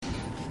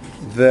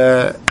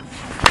the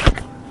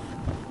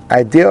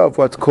idea of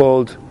what's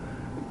called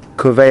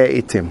Koveya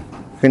Itim.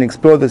 We're going to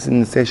explore this in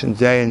the session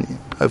today and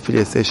hopefully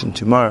a session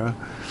tomorrow.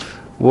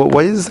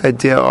 What is this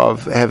idea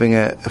of having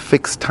a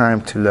fixed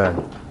time to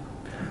learn?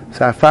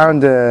 So I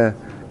found a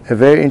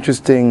very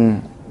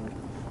interesting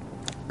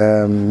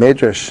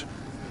medrash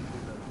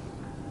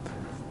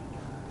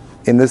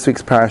in this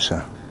week's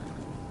parasha.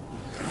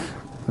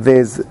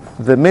 There's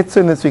the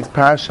mitzvah in this week's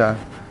parasha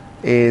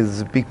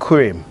is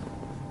Bikurim.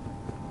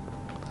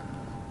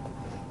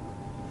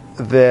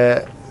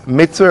 The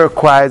mitzvah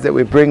requires that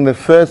we bring the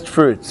first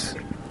fruits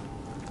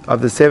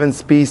of the 7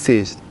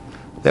 species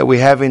that we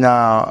have in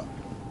our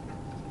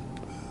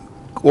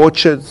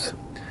orchards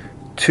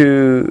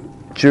to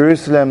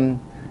Jerusalem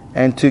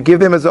and to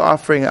give them as an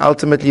offering.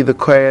 Ultimately the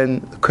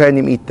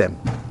Kohanim eat them.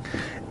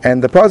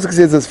 And the pasuk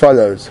says as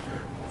follows: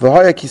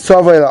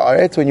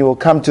 when you will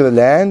come to the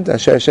land,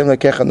 that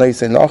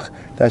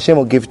Hashem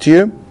will give to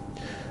you,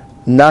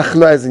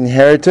 Nachla as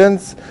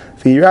inheritance,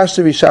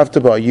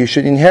 you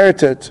should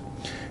inherit it,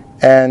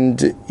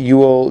 and you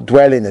will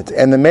dwell in it.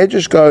 And the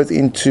Medrash goes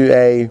into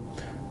a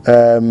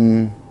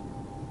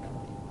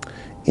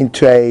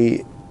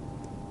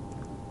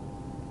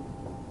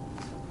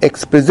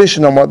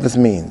exposition on what this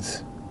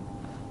means.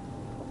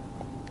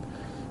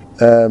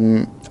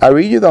 I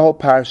read you the whole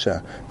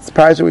parasha. It's a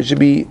parasha which should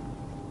be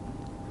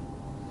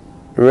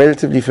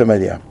relatively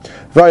familiar.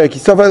 You'll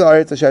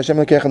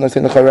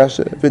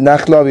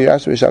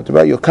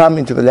come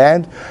into the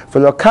land.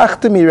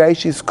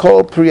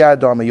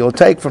 You'll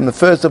take from the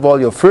first of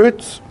all your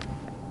fruits,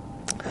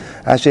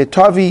 from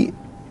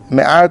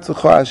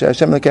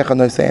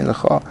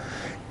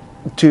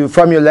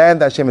your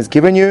land that Hashem has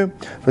given you.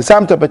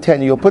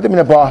 You'll put them in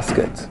a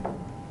basket.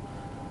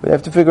 We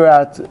have to figure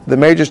out, the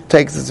Medrash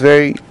takes this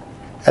very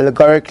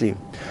allegorically.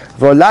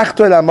 And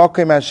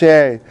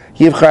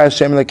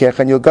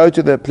you'll go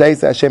to the place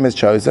that Hashem has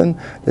chosen,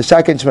 the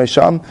Shaken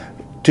Shmesham,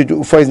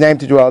 for His name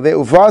to dwell there.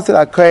 And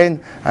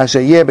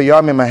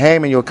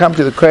you'll come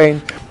to the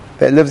Kohen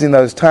that lives in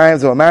those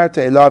times.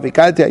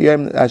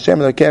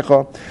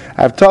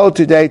 I've told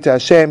today to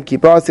Hashem, I've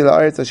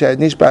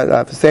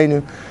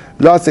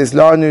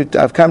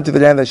come to the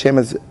land that Hashem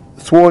has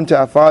sworn to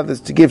our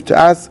fathers to give to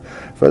us.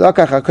 And the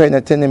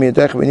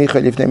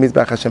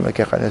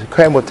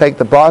Kohen will take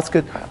the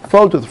basket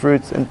filled with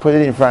fruits and put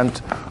it in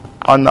front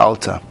on the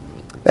altar.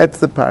 That's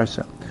the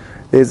parasha.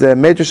 There's a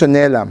Medrash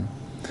Ne'elam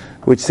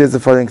which says the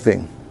following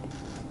thing.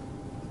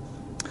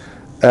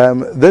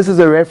 This is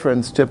a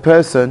reference to a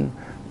person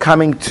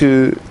coming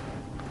to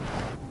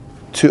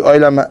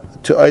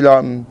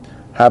Olam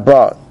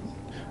Haba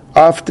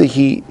after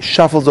he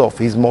shuffles off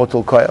his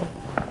mortal coil.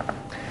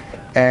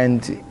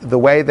 And the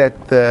way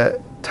that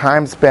the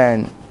time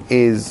span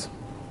is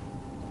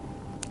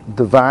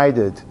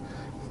divided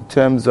in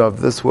terms of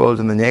this world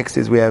and the next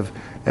is we have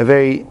a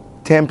very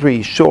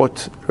temporary,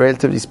 short,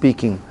 relatively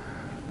speaking,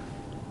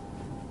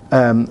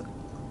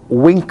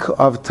 wink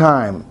of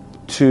time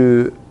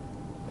to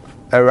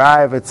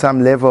arrive at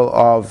some level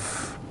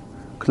of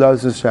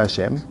closeness to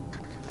Hashem.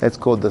 That's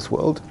called this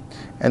world.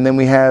 And then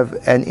we have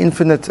an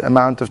infinite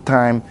amount of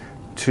time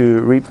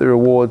to reap the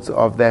rewards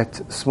of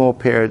that small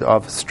period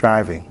of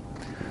striving.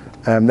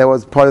 That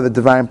was part of the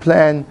divine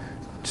plan,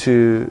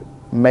 to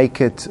make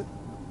it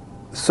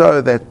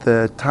so that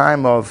the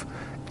time of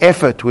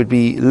effort would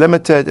be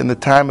limited and the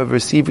time of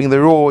receiving the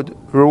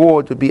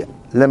reward would be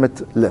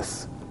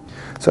limitless.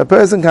 So a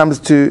person comes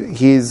to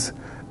his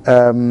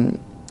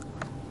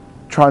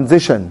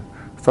transition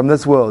from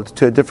this world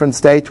to a different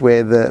state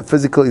where the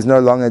physical is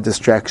no longer a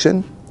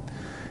distraction,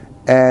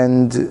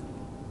 and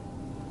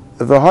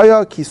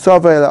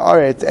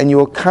you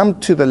will come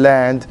to the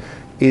land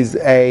is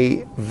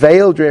a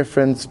veiled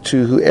reference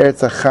to Hu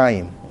Eretz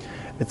HaChaim.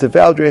 It's a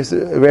veiled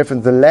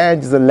reference. The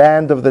land is the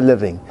land of the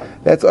living.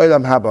 That's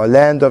Olam Haba,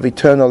 land of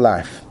eternal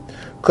life.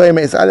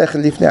 As it's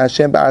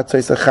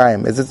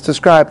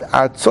described,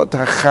 Artzot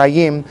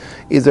HaChaim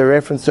is a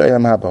reference to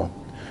Olam Haba.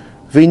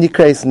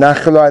 V'nikreis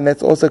Nachla, and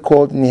that's also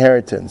called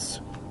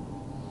inheritance.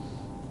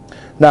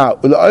 Now,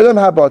 Olam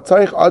Haba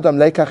tzarich Adam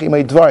lekach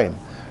imay dvarim.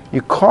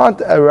 You can't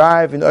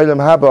arrive in Olam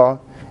Haba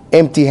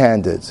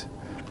empty-handed.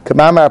 You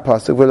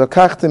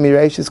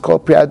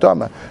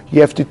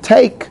have to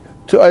take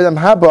to Olam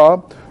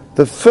Haba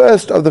the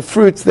first of the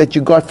fruits that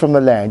you got from the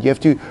land. You have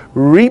to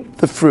reap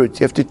the fruits.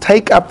 You have to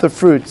take up the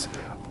fruits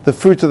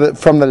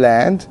from the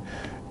land.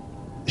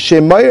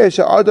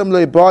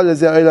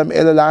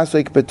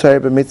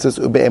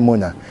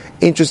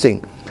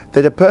 Interesting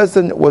that a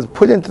person was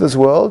put into this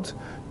world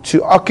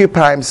to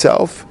occupy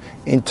himself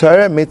in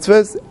Torah,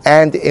 mitzvahs,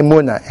 and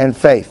emunah, and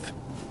faith.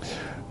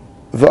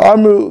 And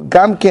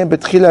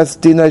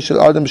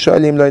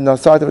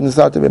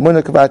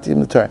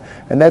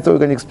that's what we're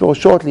going to explore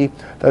shortly.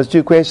 Those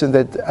two questions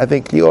that I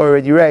think Leo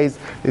already raised.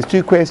 There's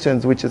two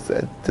questions which is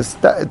a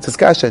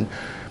discussion.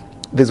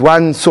 There's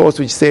one source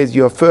which says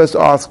you're first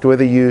asked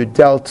whether you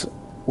dealt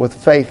with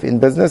faith in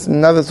business, and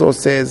another source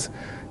says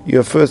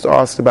you're first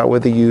asked about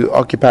whether you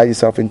occupied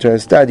yourself in Torah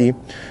study.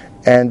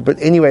 But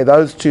anyway,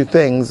 those two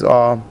things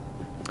are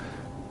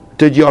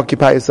did you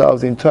occupy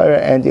yourselves in Torah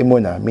and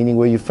Emunah, meaning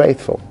were you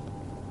faithful?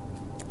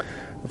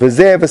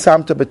 V'zeh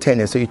v'samta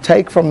b'teneh. So you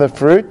take from the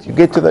fruit, you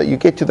get to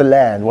the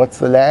land. What's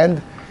the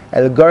land?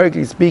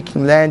 Allegorically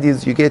speaking, land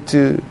is you get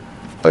to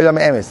Olam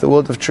Emes, the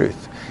world of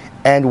truth.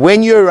 And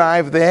when you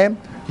arrive there,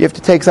 you have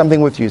to take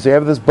something with you. So you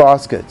have this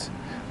basket.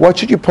 What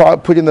should you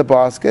put in the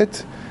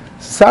basket?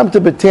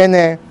 Samta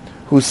b'teneh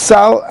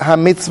husal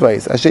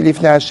ha-mitzvahs asher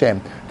lifnei Hashem.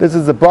 This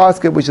is a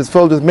basket which is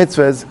filled with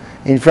mitzvahs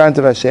in front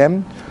of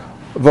Hashem.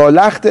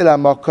 V'olachta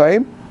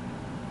la-makom.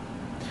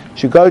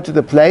 You go to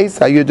the place,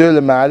 hayudur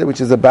l'ma'ala, which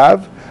is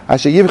above.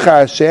 Asher yivcha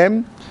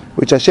Hashem,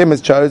 which Hashem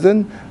has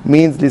chosen,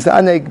 means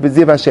lisaneg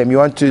b'ziv Hashem. You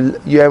want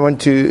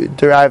to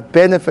derive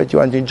benefit, you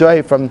want to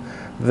enjoy from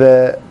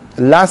the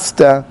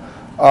luster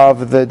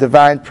of the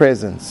divine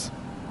presence.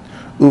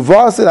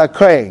 Uvasel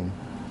ha-kohen.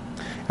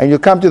 And you'll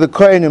come to the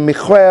Kohen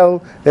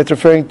Michael, that's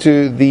referring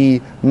to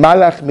the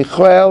Malach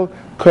Michael,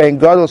 Kohen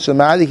Gadol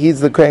Shemali, he's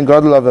the Kohen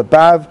Gadol of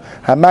above.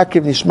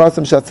 Hamakiv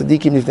Nishmasam Shal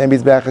Tzadikim Nifnei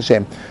Mizbeach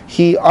Hashem.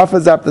 He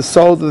offers up the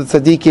souls of the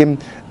Tzadikim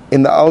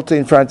in the altar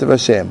in front of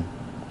Hashem.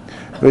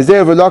 So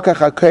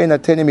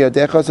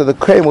the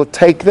Kohen will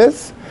take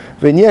this,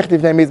 and he'll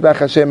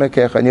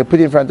put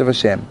it in front of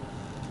Hashem.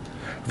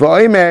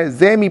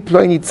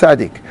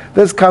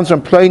 This comes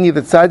from Ploni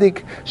the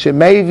Tzadik,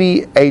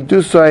 Shemevi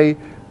Eidusoi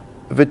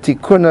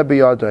V'tikuna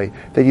biyadoi,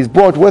 that he's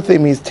brought with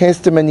him his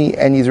testimony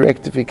and his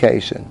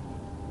rectification.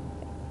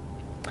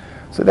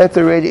 So that's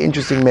a really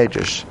interesting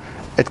medrash.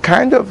 It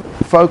kind of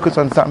focuses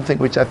on something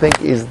which I think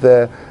is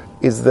the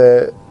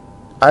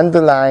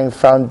underlying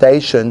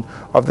foundation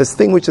of this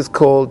thing which is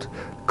called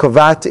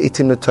Kovat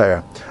Itim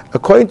Torah.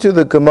 According to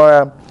the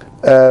Gemara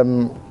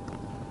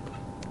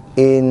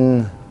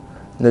in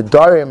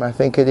Nedarim, I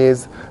think it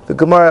is, the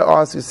Gemara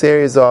asks a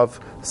series of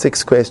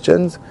 6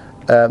 questions.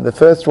 The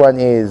first one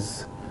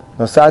is,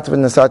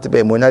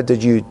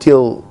 did you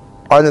deal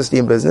honestly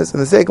in business?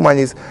 And the second one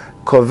is,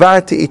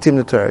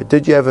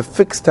 did you have a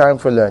fixed time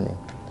for learning?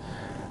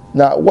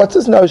 Now, what's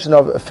this notion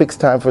of a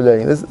fixed time for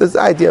learning? This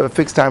idea of a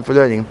fixed time for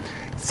learning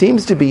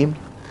seems to be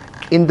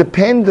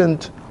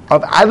independent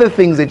of other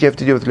things that you have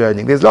to do with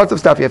learning. There's lots of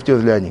stuff you have to do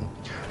with learning.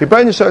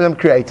 Rebbeinu Shalom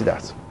created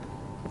us,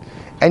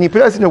 and He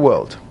put us in a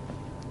world.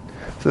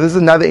 So this is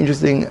another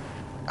interesting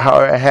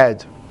hour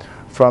ahead.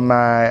 From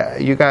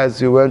you guys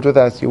who weren't with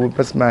us, you would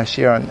miss my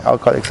share on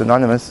Alcoholics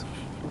Anonymous.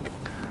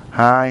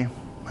 Hi,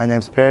 my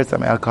name's Peretz,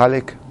 I'm an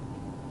alcoholic.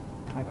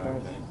 Hi,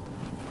 Peretz.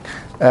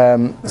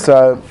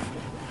 So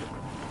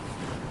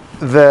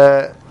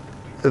the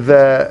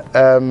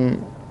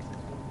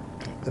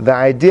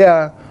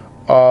idea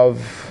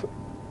of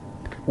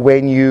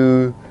when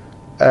you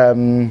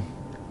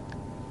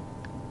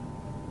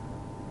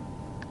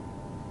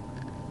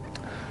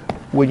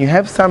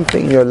have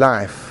something in your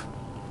life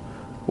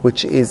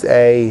which is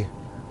a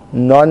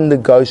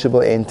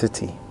non-negotiable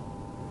entity,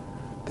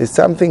 there's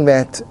something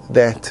that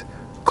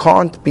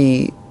can't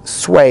be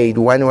swayed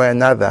one way or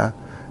another,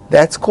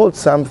 that's called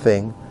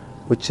something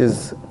which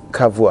is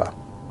kavua.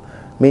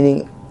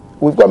 Meaning,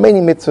 we've got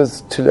many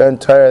mitzvahs to learn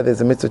Torah.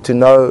 There's a mitzvah to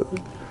know,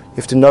 you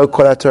have to know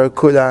kol ha-Torah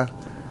kula.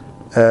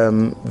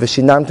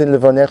 V'shinamtin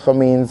levonecha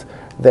means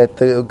that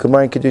the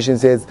Gemara in Kedushin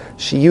says,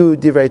 Shiyu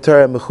divrei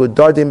Torah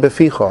mechudadim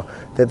beficha,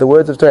 that the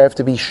words of Torah have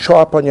to be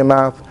sharp on your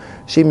mouth.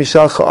 Shi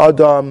mishalcha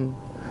adam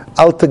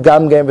al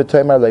tagamgem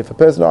v'toimar lo. If a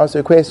person asks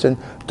you a question,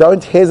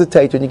 don't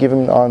hesitate when you give him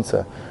an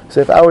answer. So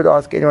if I would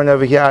ask anyone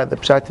over here the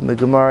pshat in the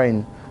Gemara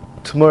in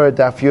Tmura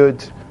Daf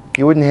Yud,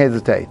 you wouldn't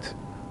hesitate.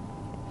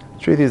 The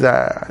truth is,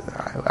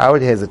 I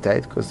would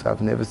hesitate because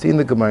I've never seen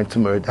the Gemara in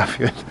Tmura Daf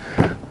Yud,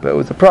 but it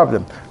was a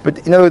problem. But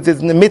in other words,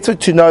 it's in the mitzvah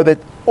to know that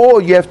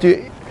all you have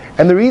to.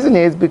 And the reason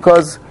is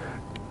because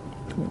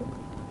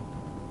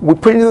we're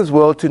put into this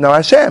world to know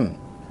Hashem.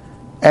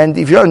 And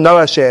if you don't know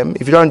Hashem,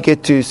 if you don't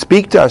get to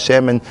speak to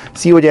Hashem and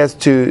see what He has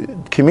to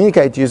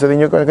communicate to you, so then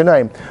you're going to know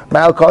Him.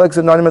 My Alcoholics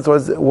Anonymous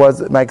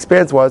was my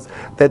experience was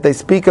that they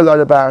speak a lot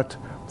about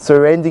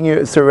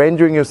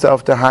surrendering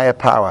yourself to higher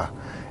power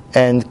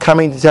and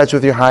coming into touch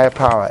with your higher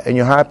power, and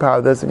your higher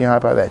power this and your higher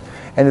power that.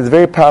 And it's a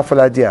very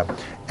powerful idea.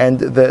 And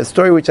the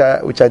story which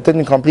I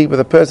didn't complete with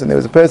a person, there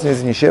was a person who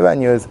was in yeshiva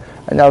and he was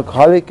an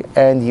alcoholic,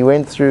 and he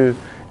went through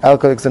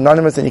Alcoholics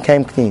Anonymous and he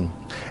came clean.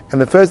 And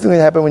the first thing that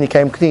happened when he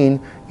came clean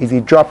is he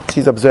dropped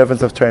his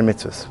observance of Torah and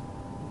mitzvahs.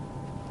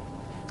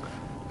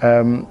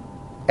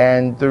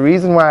 And the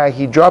reason why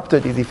he dropped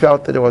it is he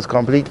felt that it was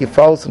completely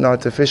false and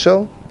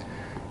artificial,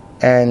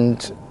 and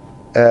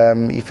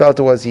he felt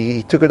it was,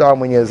 he took it on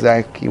when he was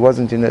like, he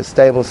wasn't in a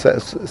stable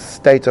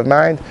state of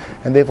mind,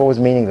 and therefore was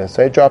meaningless.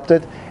 So he dropped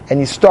it, and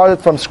he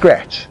started from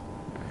scratch,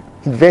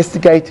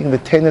 investigating the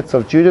tenets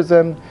of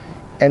Judaism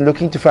and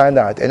looking to find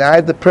out. And I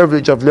had the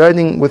privilege of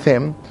learning with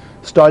him,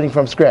 starting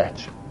from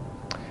scratch.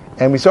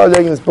 And we started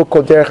learning this book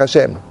called Derech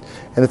Hashem.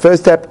 And the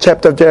first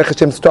chapter of Derech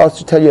Hashem starts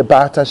to tell you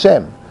about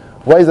Hashem.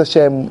 What is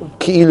Hashem?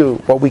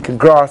 Ki'ilu, what we can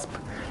grasp.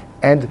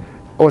 And it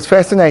was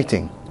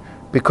fascinating,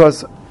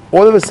 because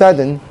all of a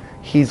sudden,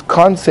 his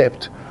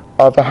concept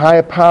of a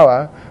higher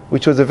power,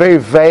 which was a very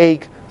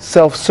vague,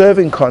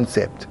 self-serving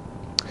concept,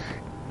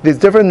 there's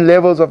different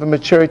levels of a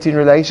maturity in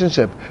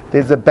relationship.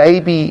 There's a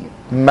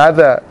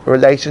baby-mother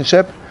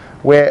relationship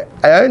where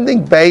I don't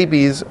think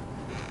babies,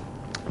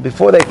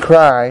 before they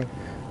cry,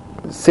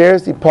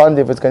 seriously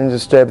ponder if it's going to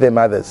disturb their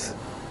mothers.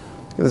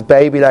 This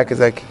baby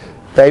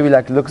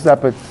looks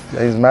up at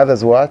his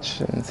mother's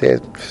watch and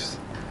says,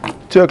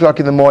 2 o'clock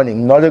in the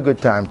morning, not a good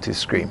time to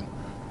scream.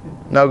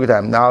 No good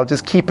time. Now I'll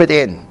just keep it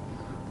in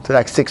to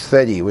like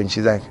 6:30 when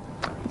she's like,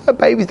 no,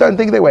 babies don't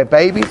think that way.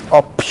 Babies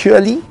are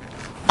purely,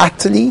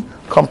 utterly,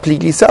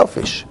 completely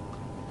selfish.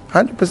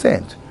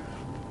 100%.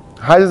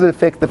 How does it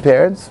affect the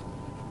parents?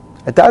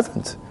 It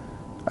doesn't.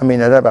 I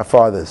mean, I don't know about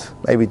fathers.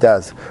 Maybe it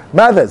does.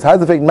 Mothers. How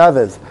does it affect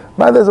mothers?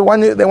 Mothers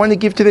are they want to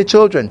give to their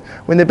children.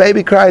 When the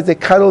baby cries, they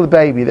cuddle the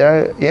baby.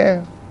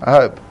 I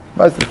hope.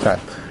 Most of the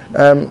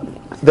time.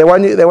 They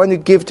want to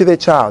give to their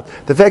child.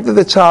 The fact that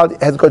the child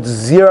has got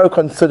zero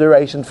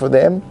consideration for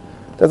them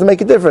doesn't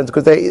make a difference.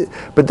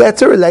 But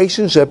that's a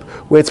relationship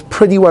where it's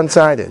pretty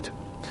one-sided.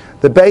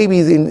 The baby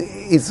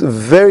is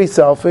very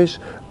selfish,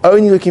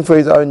 only looking for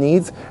his own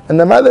needs, and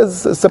the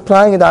mother's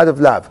supplying it out of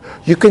love.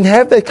 You can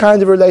have that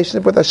kind of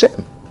relationship with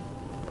Hashem.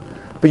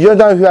 But you don't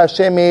know who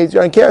Hashem is, you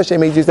don't care who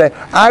Hashem is, you say,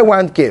 I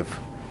won't give.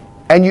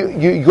 And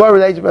you got a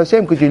relationship with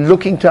Hashem because you're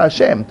looking to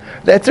Hashem.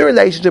 That's a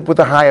relationship with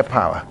a higher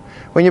power.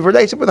 When you have a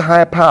relationship with a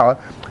higher power,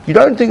 you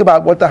don't think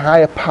about what the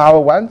higher power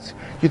wants,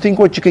 you think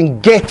what you can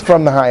get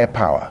from the higher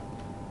power.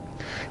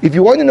 If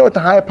you want to know what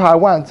the higher power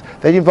wants,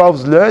 that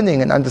involves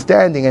learning and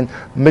understanding and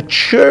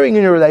maturing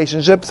in a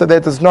relationship so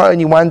that there's not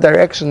only one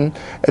direction,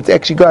 it's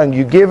actually going.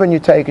 You give and you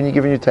take and you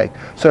give and you take.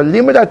 So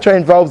Limud Torah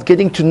involves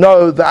getting to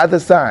know the other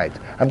side.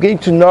 I'm getting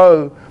to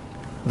know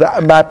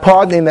my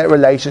partner in that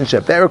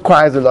relationship. That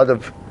requires a lot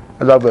of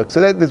work.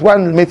 So there's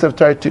one mitzvah of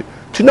Torah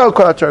to know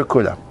Kol HaTorah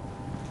Kula.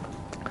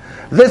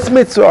 This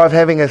mitzvah of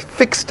having a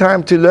fixed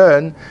time to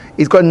learn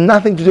has got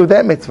nothing to do with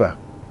that mitzvah.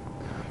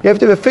 You have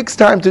to have a fixed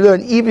time to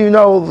learn, even if you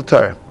know all the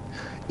Torah.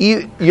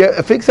 You have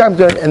a fixed time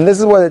to learn, and this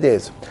is what it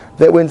is.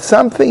 That when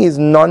something is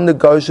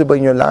non-negotiable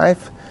in your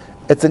life,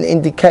 it's an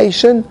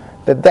indication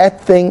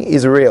that thing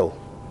is real.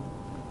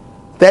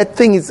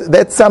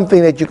 That's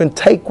something that you can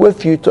take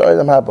with you to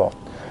Olam Haba.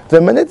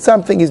 The minute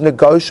something is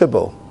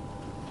negotiable,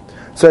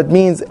 so it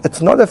means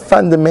it's not a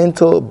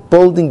fundamental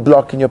building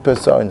block in your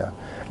persona.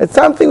 It's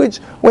something which,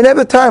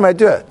 whenever time, I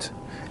do it.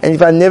 And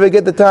if I never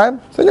get the time,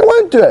 then I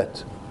won't do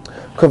it.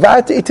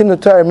 Kavati Itim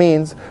Torah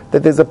means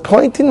that there's a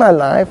point in my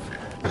life,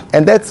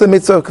 and that's the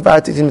mitzvah of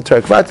Kavati Itim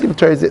Torah. Kavati Itim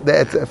Torah is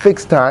that it's a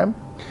fixed time,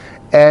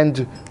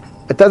 and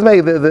it does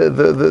make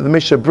the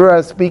Mishnah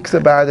Berurah speaks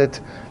about it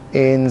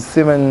in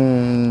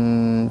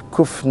Siman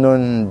Kuf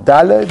Nun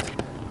Daled,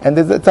 and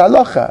it's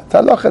halacha. It's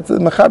halacha. The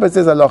Mechaber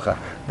says halacha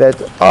that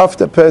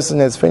after a person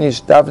has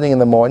finished davening in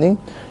the morning,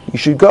 you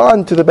should go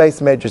on to the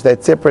Beis Medrash. They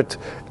had separate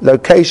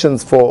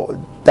locations for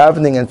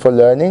davening and for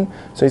learning.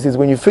 So he says,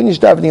 when you finish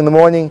davening in the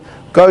morning,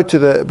 go to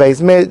the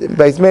Beis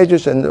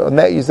Medrash, and on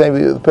that you say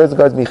the person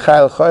goes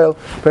Michael Choil,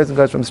 the person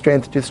goes from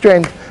strength to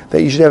strength,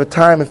 that you should have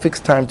a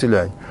fixed time to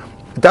learn.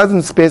 It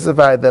doesn't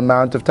specify the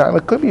amount of time.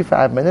 It could be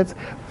 5 minutes,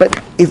 but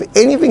if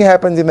anything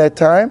happens in that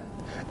time,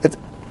 it's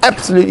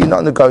absolutely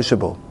not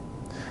negotiable.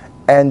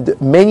 And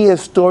many a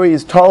story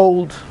is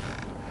told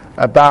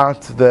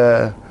about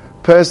the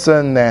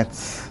person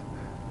that's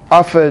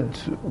offered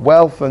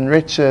wealth and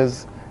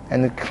riches,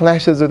 and it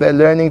clashes with their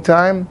learning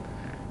time,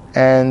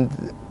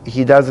 and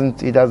he doesn't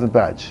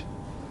budge.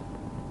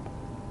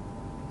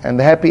 And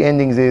the happy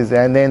endings is,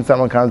 and then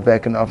someone comes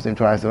back and offers him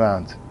twice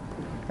around.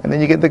 And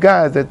then you get the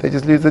guys that they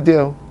just lose the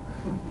deal.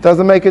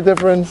 Doesn't make a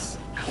difference.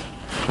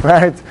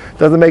 Right?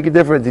 Doesn't make a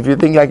difference. If you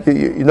think like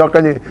you're not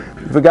going to,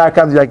 if a guy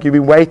comes, like you've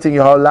been waiting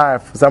your whole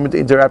life for someone to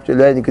interrupt your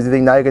learning because you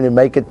think now you're going to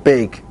make it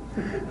big.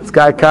 This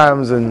guy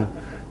comes and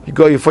you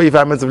got your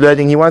 45 minutes of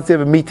learning, he wants to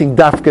have a meeting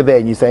dafka there,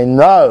 and you say,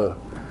 no,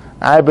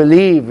 I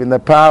believe in the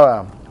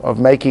power of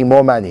making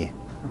more money.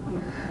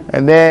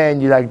 And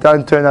then you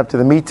don't turn up to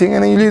the meeting,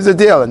 and then you lose the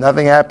deal and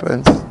nothing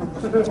happens.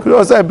 It could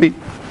also be.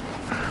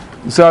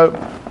 So,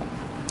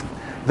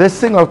 this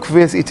thing of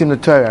Kvias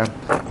Itim Torah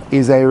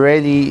is a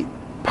really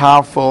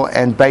powerful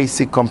and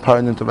basic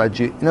component of our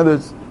Jew. In other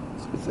words,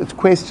 it's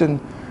question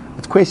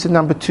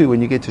number 2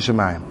 when you get to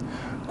Shemayim.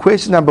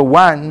 Question number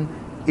 1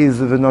 is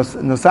the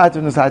Nosat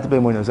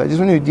B'Emunah. So I just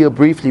want to deal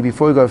briefly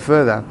before we go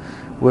further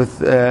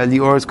with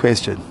Lior's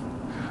question.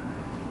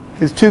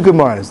 There's 2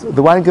 Gemaras.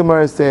 The one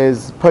Gemara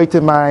says,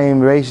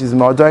 Poitemayim Reishis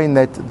Modoin,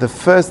 that the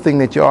first thing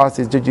that you ask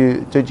is, did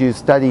you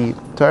study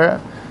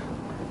Torah?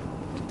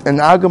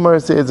 And our Gemara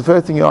says, the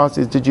first thing you ask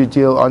is, did you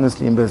deal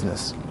honestly in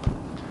business?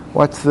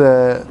 What's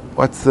the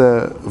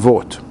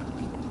vort?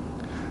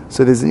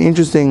 So there's an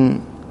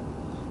interesting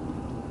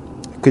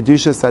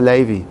Kedushas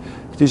Levi,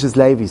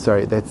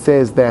 that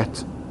says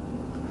that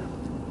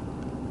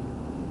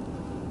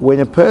when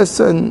a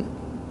person,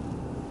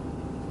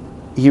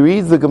 he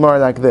reads the Gemara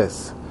like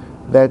this,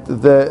 that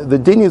the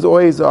din is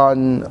always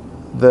on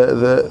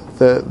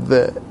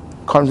the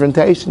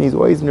confrontation is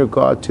always in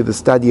regard to the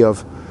study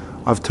of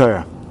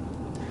Torah,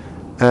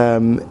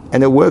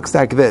 and it works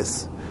like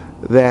this,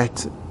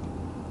 that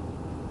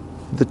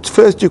the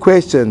first two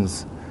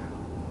questions,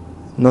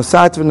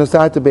 Nosat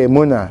v'nosat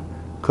be'emuna,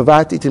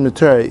 Kovat itim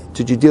Torah,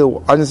 did you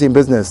deal honestly in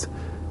business?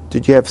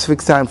 Did you have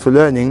fixed time for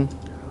learning?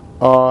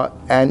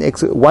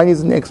 One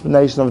is an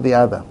explanation of the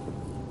other.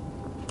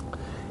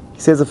 He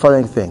says the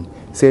following thing.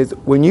 He says,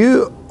 when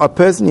a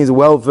person is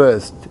well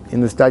versed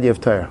in the study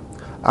of Torah,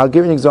 I'll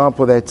give an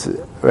example that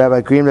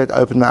Rabbi Greenblatt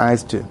opened my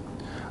eyes to.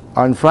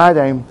 On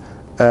Friday,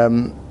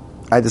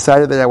 I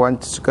decided that I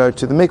wanted to go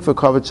to the mikveh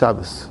Kavod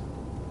Shabbos.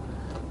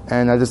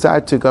 And I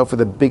decided to go for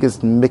the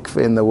biggest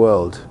mikveh in the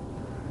world,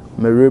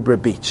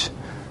 Merubra Beach.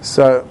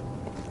 So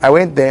I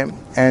went there,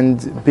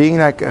 and being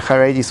like a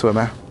Haredi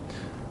swimmer,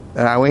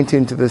 I went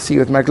into the sea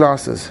with my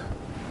glasses,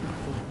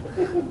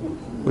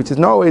 which is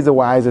not always the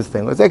wisest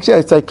thing.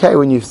 It's okay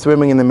when you're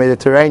swimming in the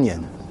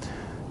Mediterranean,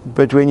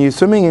 but when you're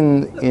swimming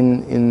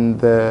in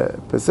the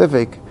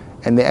Pacific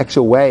and the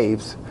actual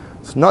waves,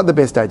 it's not the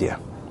best idea.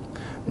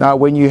 Now,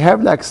 when you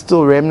have like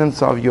still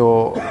remnants of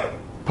your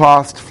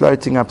past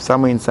floating up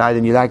somewhere inside,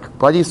 and you like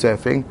body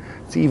surfing,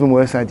 it's an even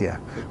worse idea.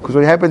 Because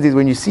what happens is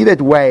when you see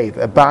that wave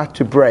about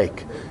to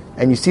break,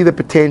 and you see the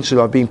potential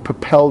of being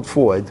propelled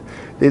forward,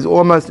 there's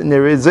almost an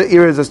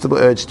irresistible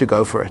urge to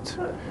go for it.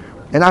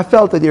 And I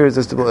felt that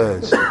irresistible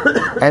urge.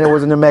 And it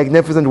was in a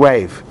magnificent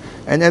wave.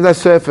 And as I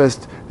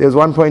surfaced, there was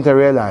one point I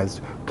realized,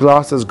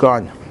 glasses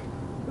gone.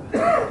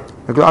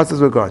 The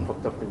glasses were gone.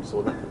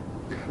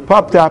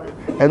 Popped up,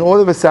 and all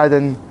of a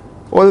sudden,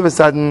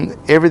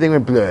 everything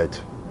went blurred.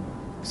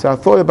 So I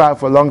thought about it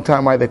for a long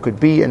time why that could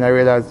be, and I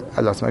realized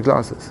I lost my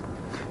glasses.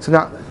 So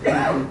now,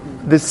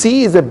 the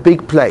sea is a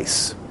big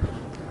place.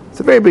 It's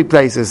a very big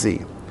place to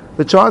see.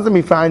 The chance of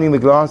me finding the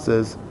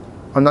glasses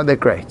are not that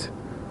great.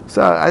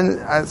 So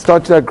I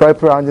started to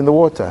grope around in the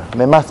water.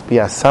 There must be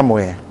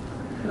somewhere.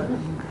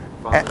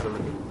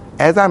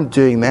 As I'm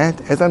doing that,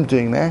 I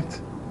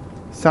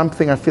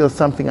feel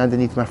something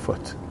underneath my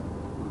foot.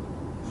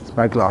 It's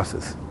my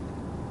glasses.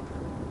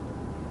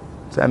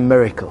 It's a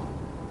miracle.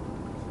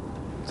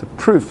 It's a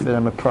proof that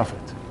I'm a prophet.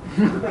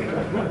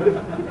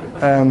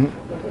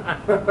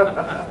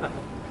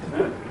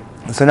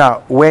 So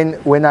now,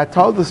 when I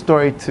told the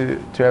story to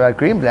Rabbi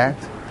Greenblatt,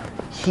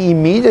 he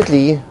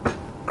immediately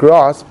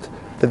grasped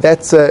that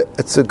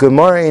it's a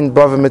Gemara in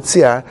Bava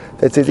Metzia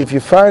that says if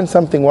you find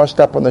something washed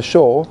up on the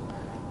shore,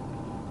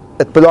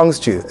 it belongs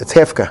to you. It's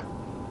hefka.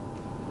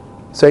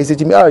 So he said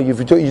to me, you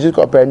just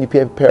got a brand new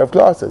pair of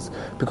glasses.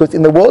 Because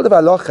in the world of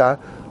halacha,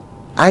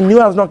 I knew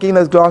I was not getting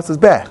those glasses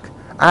back.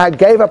 I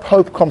gave up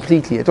hope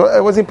completely. It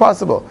was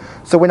impossible.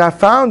 So when I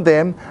found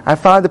them, I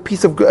found a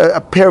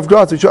pair of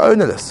glasses which were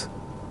ownerless.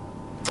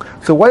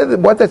 So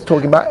what that's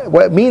talking about,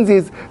 what it means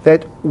is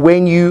that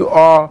when you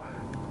are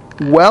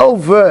well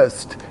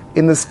versed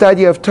in the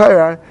study of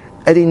Torah,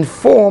 it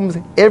informs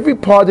every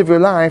part of your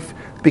life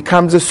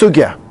becomes a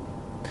sugya.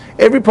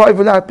 Every part of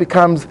your life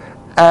becomes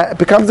a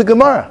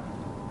Gemara.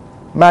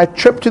 My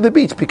trip to the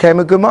beach became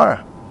a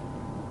Gemara.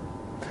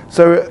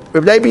 So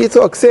Reb Levi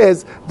Yitzchak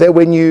says that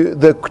when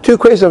the two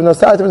questions of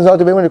Nosat and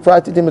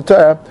Nosat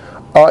Torah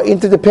are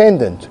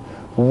interdependent.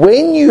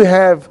 When you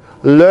have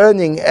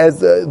learning as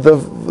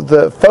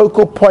the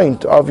focal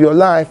point of your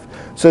life,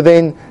 so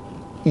then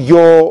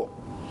your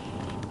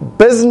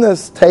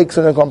business takes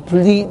on a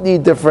completely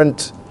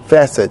different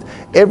facet.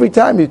 Every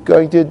time you're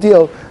going to a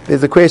deal,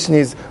 there's a question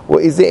is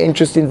there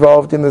interest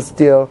involved in this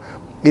deal?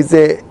 Is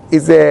there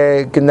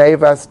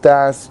Gneva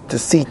Stas,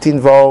 deceit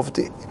involved?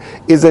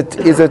 Is it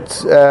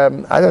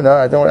I don't know,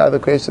 I don't want other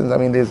questions. I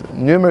mean, there's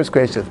numerous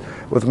questions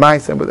with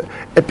mice and with it.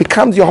 It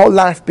becomes, your whole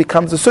life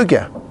becomes a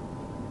sugya.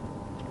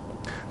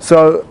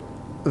 So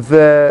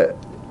the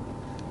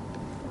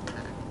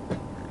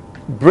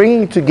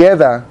bringing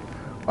together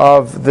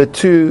of the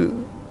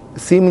two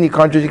seemingly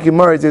contradictory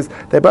Gemaras is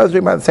they're both talking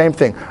about the same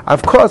thing.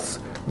 Of course,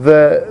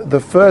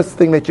 the first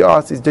thing that you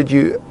ask is, did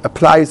you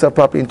apply yourself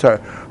properly in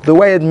Torah? The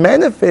way it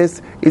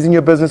manifests is in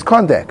your business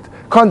conduct.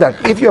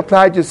 If you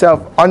applied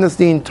yourself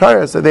honestly in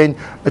Torah, so then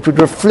it would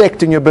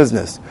reflect in your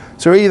business.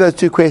 So really those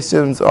two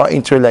questions are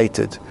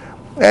interrelated.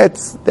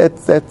 That's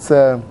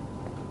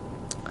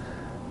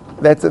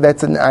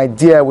an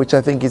idea which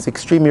I think is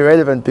extremely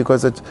relevant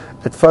because it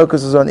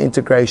focuses on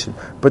integration.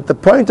 But the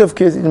point of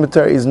Kiryas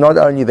Torah is not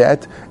only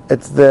that,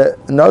 it's the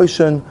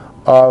notion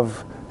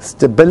of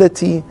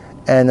stability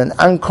and an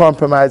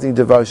uncompromising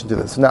devotion to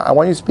this. Now, I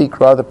want you to speak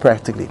rather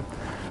practically.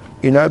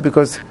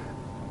 Because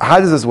how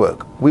does this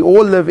work? We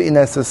all live in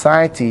a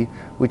society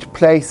which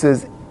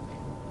places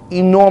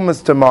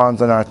enormous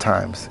demands on our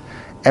times.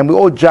 And we're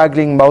all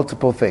juggling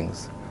multiple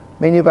things.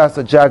 Many of us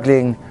are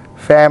juggling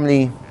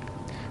family,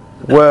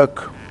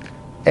 work,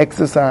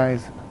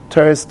 exercise,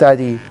 Torah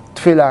study,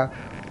 tefillah,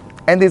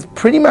 and there's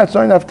pretty much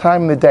not enough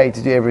time in the day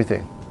to do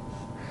everything.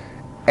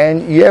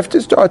 And you have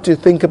to start to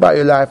think about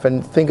your life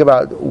and think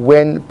about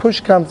when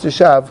push comes to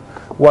shove,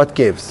 what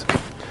gives.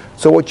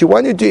 So what you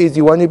want to do is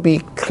you want to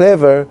be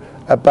clever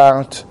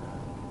about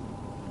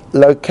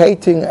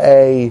locating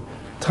a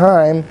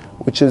time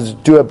which is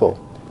doable.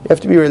 You have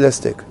to be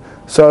realistic.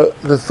 So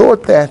the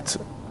thought that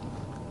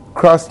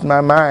crossed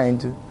my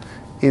mind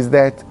is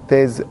that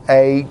there's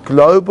a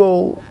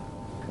global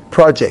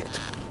project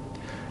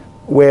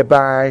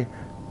whereby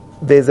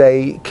there's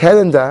a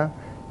calendar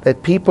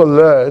that people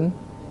learn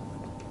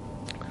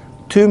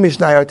 2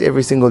 Mishnayot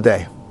every single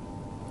day.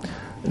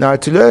 Now,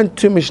 to learn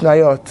 2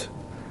 Mishnayot,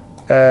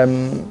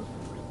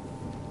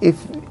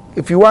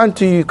 if you want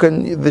to, you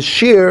can. The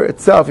shir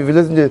itself, if you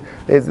listen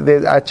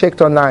to, I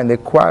checked online. There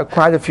are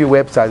quite a few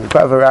websites,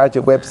 quite a variety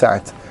of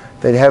websites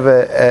that have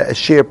a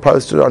shir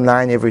posted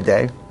online every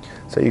day.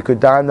 So you could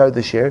download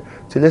the shir.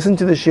 To listen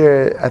to the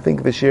shir, I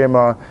think the shirim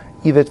are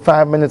either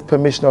 5 minutes per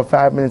Mishnah or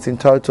 5 minutes in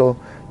total.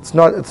 It's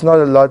not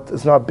a lot.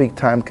 It's not a big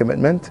time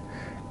commitment.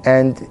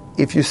 And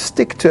if you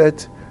stick to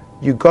it,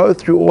 you go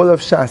through all of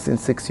Shas in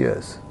 6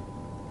 years.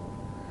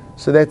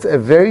 So that's a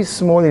very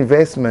small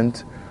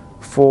investment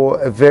for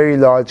a very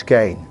large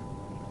gain.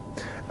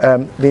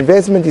 The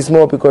investment is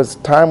small because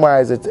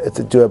time-wise it's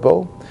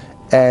doable,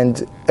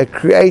 and it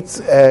creates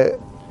a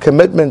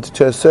commitment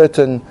to a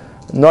certain,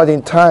 not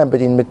in time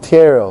but in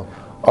material,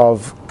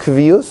 of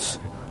kvius,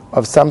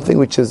 of something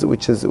which is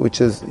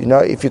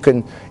if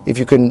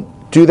you can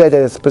do that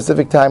at a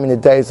specific time in the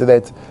day, so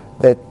that's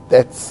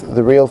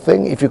the real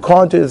thing. If you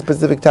can't do it at a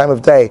specific time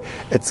of day,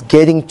 it's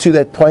getting to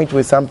that point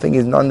where something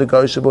is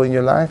non-negotiable in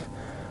your life.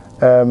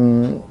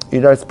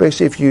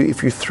 Especially if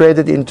you thread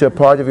it into a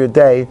part of your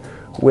day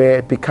where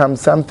it becomes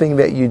something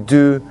that you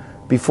do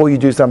before you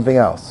do something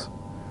else.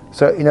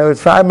 So,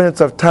 5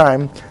 minutes of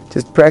time,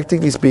 just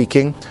practically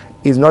speaking,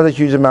 is not a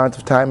huge amount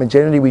of time, and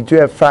generally we do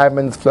have 5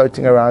 minutes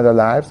floating around our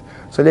lives.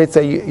 So let's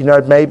say,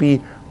 it may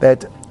be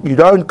that you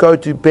don't go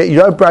to bed, you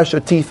don't brush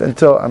your teeth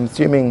until, I'm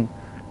assuming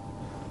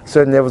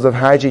certain levels of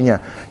hygiene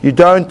here, you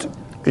don't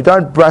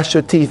brush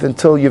your teeth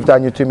until you've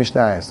done your 2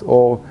 Mishnayos,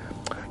 or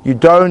you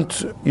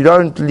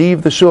don't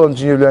leave the shul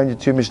until you learn your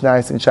 2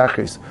 Mishnayos in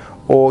Shachris,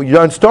 or you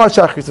don't start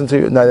Shachris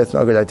until no, that's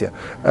not a good idea.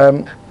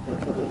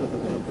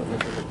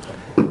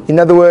 In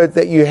other words,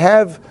 that you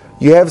have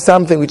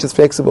something which is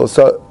flexible.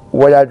 So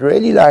what I'd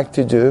really like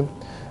to do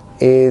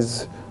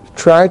is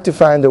try to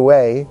find a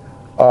way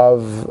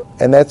of,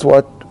 and that's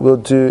what we'll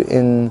do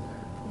in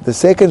the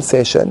second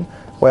session,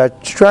 what I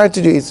try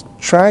to do is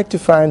try to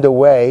find a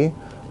way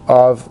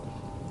of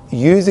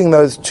using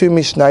those 2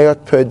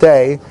 Mishnayot per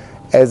day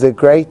as a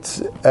great,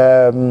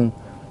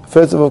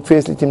 first of all,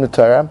 firstly, Tim the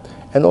Torah,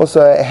 and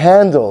also a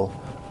handle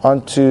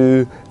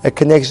onto a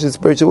connection to the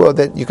spiritual world,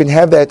 that you can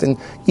have that, and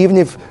even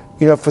if,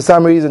 for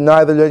some reason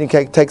neither learning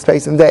takes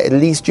place in that, at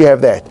least you have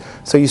that.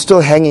 So you're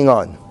still hanging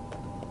on.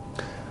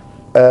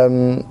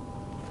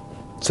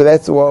 So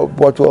that's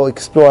what we'll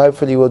explore.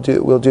 Hopefully we'll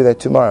do that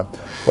tomorrow.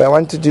 What I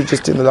want to do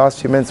just in the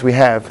last few minutes we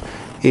have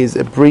is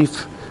a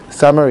brief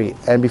summary.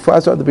 And before I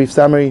start the brief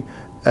summary,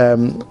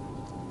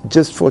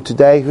 just for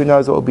today, who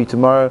knows what will be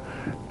tomorrow.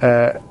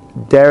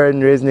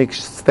 Darren Resnick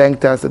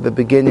thanked us at the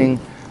beginning.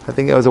 I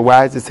think it was a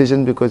wise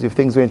decision, because if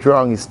things went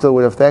wrong, he still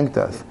would have thanked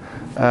us.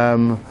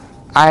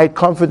 I had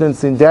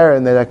confidence in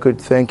Darren that I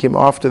could thank him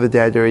after the day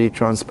had already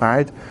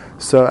transpired.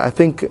 So I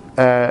think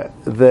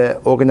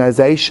the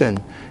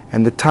organization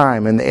and the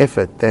time and the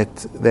effort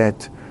that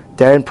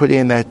Darren put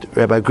in, that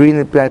Rabbi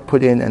Greenblatt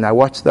put in, and I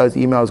watched those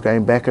emails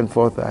going back and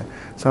forth. At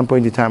some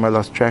point in time I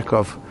lost track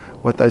of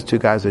what those two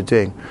guys were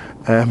doing.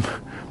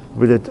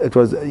 But it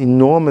was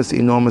enormous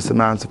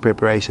amounts of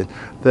preparation.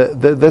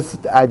 This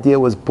idea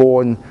was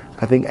born,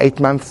 I think, 8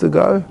 months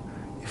ago,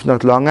 if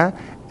not longer,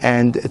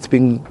 and it's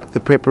been, the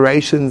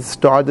preparations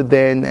started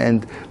then,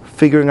 and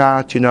figuring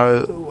out,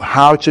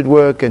 how it should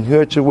work and who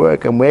it should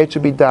work and where it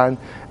should be done.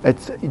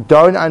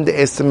 Don't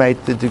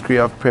underestimate the degree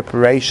of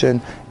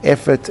preparation,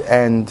 effort,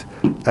 and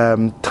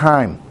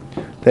time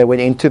that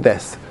went into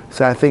this.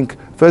 So I think,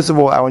 first of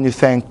all, I want to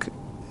thank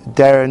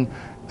Darren,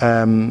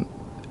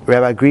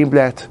 Rabbi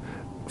Greenblatt,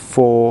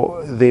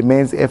 for the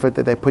immense effort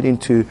that they put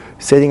into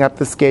setting up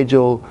the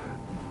schedule,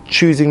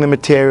 choosing the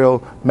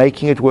material,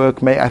 making it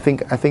work. I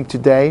think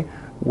today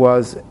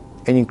was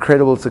an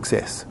incredible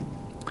success.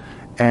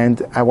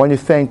 And I want to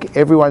thank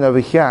everyone over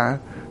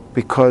here,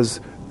 because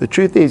the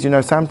truth is,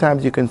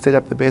 sometimes you can set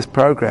up the best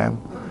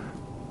program,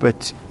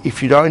 but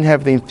if you don't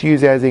have the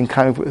enthusiasm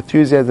coming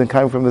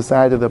from the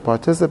side of the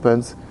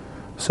participants,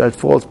 so it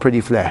falls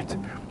pretty flat.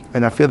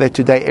 And I feel that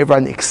today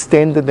everyone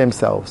extended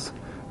themselves.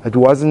 It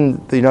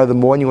wasn't, the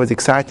morning was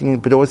exciting,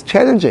 but it was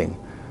challenging.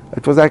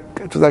 It was like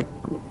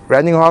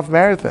running a half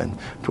marathon.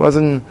 It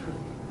wasn't,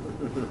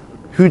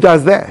 who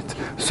does that?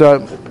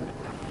 So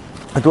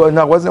it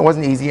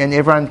wasn't easy, and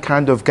everyone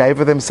kind of gave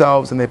of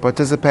themselves and they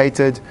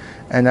participated,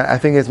 and I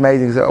think it's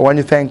amazing. So I want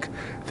to thank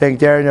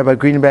Darren about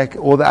Greenback,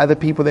 all the other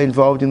people that are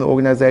involved in the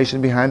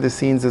organization behind the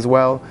scenes as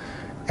well,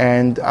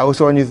 and I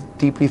also want to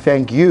deeply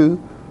thank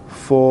you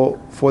for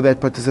that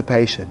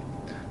participation.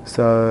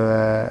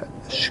 So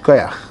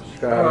shkoyach.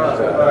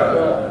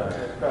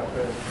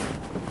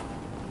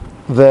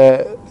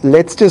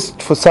 Let's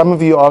just, for some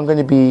of you aren't going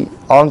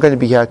to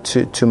be here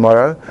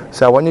tomorrow,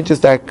 so I want to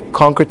just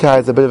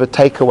concretize a bit of a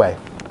takeaway.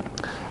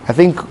 I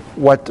think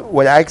what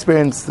I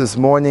experienced this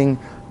morning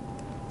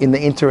in the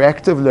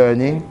interactive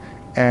learning,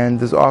 and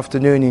this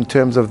afternoon in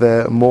terms of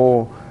the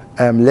more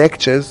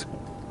lectures,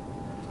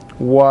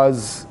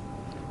 was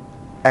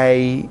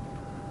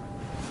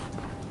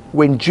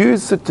when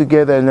Jews sit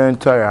together and learn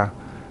Torah,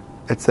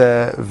 it's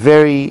a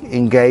very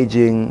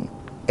engaging,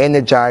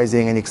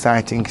 energizing, and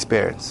exciting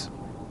experience.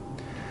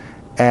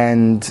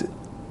 And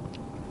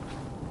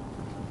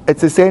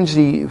it's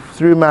essentially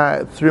through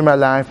my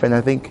life, and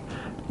I think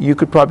you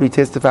could probably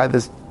testify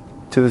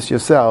to this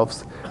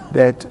yourselves,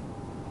 that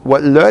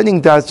what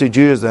learning does to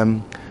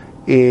Judaism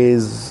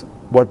is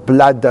what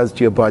blood does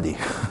to your body.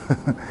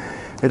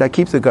 It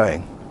keeps it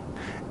going.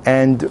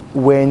 And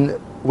when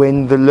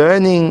the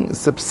learning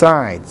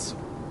subsides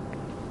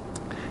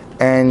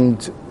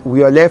and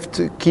we are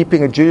left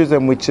keeping a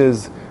Judaism which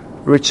is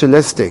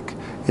ritualistic,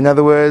 in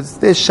other words,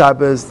 there's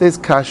Shabbos, there's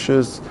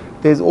Kashrus,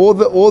 there's all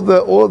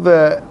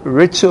the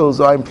rituals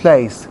are in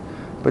place,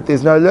 but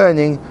there's no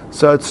learning,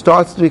 so it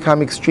starts to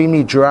become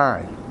extremely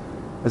dry.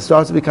 It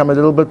starts to become a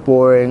little bit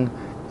boring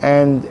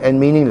and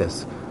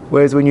meaningless.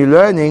 Whereas when you're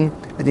learning,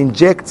 it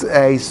injects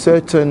a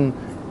certain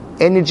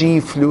energy,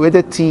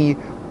 fluidity,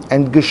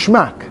 and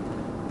geschmack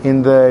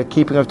in the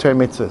keeping of Torah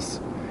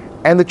mitzvahs.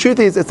 And the truth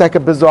is, it's like a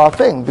bizarre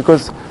thing,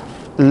 because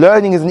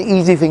learning is an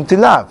easy thing to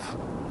love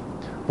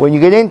when you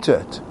get into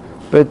it,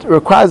 but it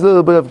requires a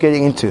little bit of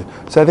getting into.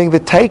 So I think the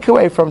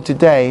takeaway from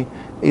today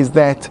is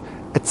that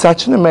it's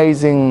such an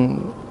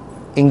amazing,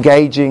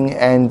 engaging,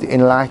 and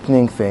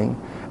enlightening thing.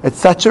 It's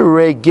such a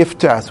rare gift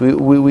to us.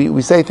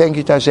 We say thank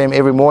you to Hashem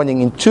every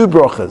morning in two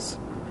brachas.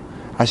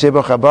 Asher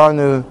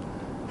b'chabanu,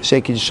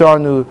 Asher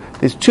kiddushanu.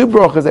 There's two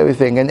brachas,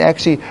 everything. And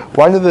actually,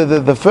 one of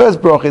the first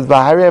bracha is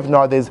V'harev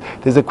na.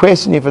 There's a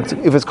question if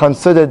it's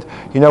considered,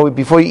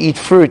 before you eat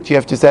fruit, you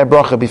have to say a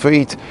bracha. Before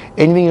you eat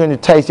anything you're going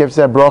to taste, you have to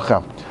say a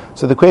bracha.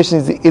 So the question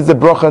is the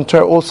bracha on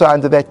Torah also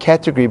under that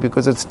category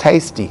because it's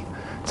tasty?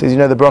 It says,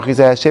 the bracha is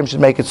Hashem should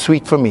make it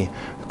sweet for me.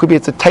 It could be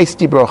it's a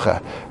tasty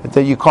bracha. It's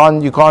that you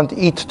can't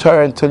eat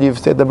Torah until you've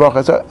said the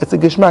bracha. So it's a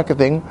geschmack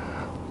thing.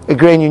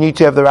 Again, you need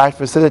to have the right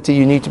facility,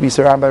 you need to be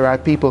surrounded by the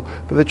right people.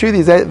 But the truth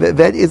is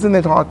that isn't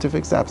that hard to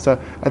fix up. So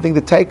I think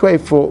the takeaway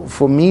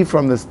for me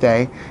from this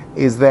day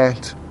is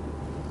that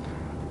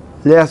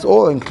let us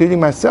all, including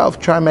myself,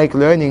 try and make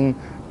learning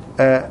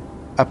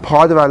a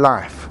part of our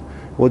life.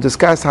 We'll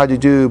discuss how to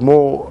do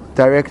more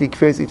directly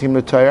Kfes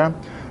Itim Torah,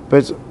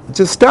 but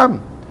just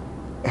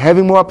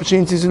having more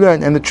opportunities to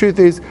learn. And the truth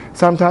is,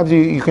 sometimes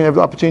you can have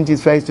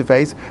opportunities face to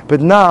face,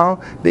 but now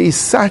there is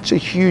such a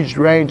huge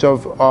range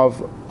of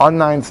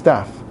online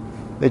stuff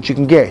that you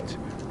can get,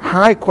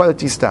 high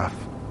quality stuff,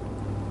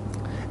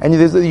 and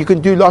you can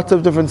do lots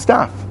of different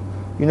stuff.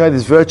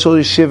 There's virtual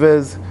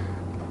yeshivas.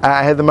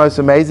 I had the most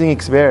amazing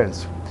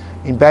experience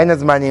in Bein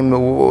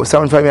Hazmanim.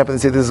 Someone phoned me up and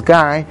said, this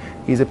guy,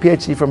 he's a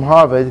PhD from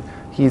Harvard,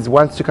 he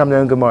wants to come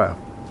learn Gemara.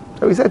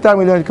 So we sat down,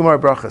 we learned Gemara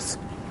brachas.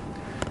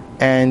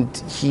 And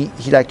he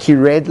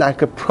read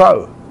like a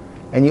pro,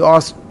 and he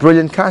asked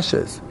brilliant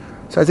kashas.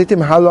 So I said to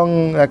him, how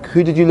long,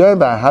 who did you learn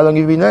by? How long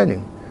have you been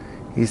learning?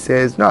 He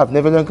says, no, I've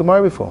never learned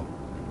Gemara before.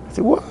 I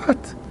said,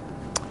 what?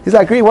 He's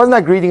like, he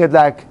wasn't reading it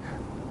like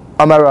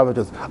Amar Rava. It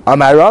was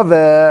Amar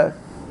Rava.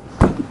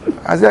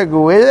 I was like,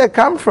 where did that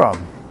come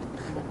from?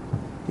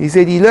 He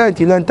said he learned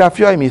Daf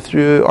Yomi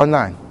through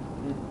online.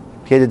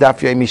 He had a Daf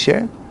Yomi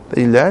share that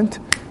he learned,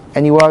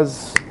 and it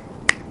was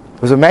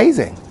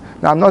amazing.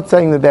 Now, I'm not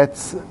saying that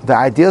that's the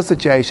ideal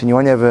situation. You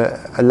want to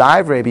have a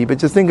live Rebbe, but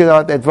just think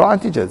about the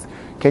advantages.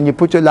 Can you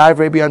put your live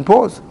Rebbe on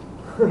pause?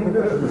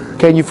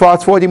 Can you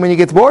fast forward him when he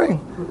gets boring?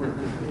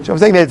 So I'm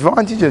saying the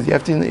advantages. You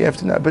have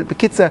to know. But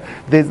Kitza,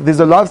 there's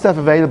a lot of stuff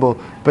available.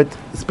 But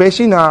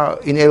especially now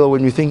in Elul,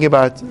 when you're thinking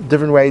about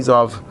different ways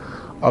of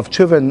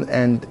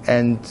tshuva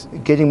and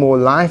getting more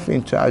life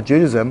into our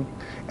Judaism,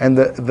 and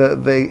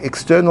the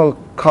external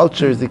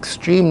culture is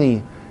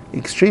extremely,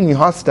 extremely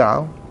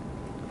hostile.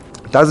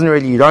 I've looked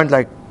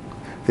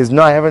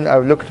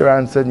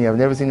around Sydney, I've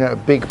never seen a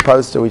big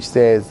poster which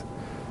says,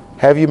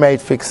 have you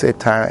had fixed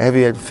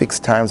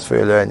times for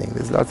your learning?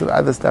 There's lots of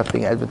other stuff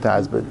being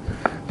advertised, but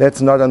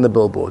that's not on the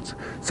billboards.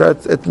 So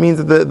it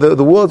means that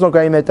the world's not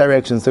going in that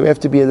direction, so we have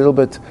to be a little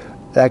bit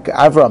like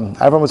Avram.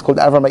 Avram was called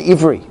Avram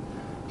Ivri.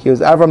 He was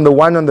Avram, the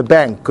one on the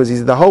bank,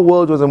 because the whole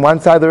world was on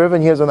one side of the river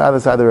and he was on the other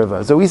side of the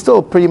river. So we're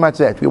still pretty much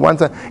that.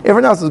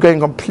 Everyone else is going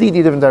in a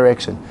completely different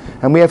direction.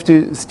 And we have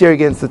to steer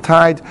against the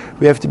tide.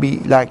 We have to be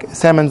like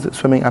salmons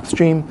swimming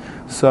upstream.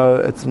 So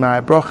it's my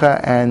bracha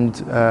and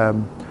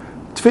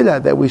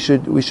tefillah that we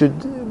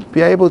should be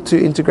able to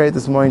integrate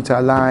this more into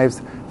our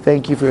lives.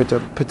 Thank you for your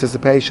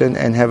participation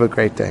and have a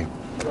great day.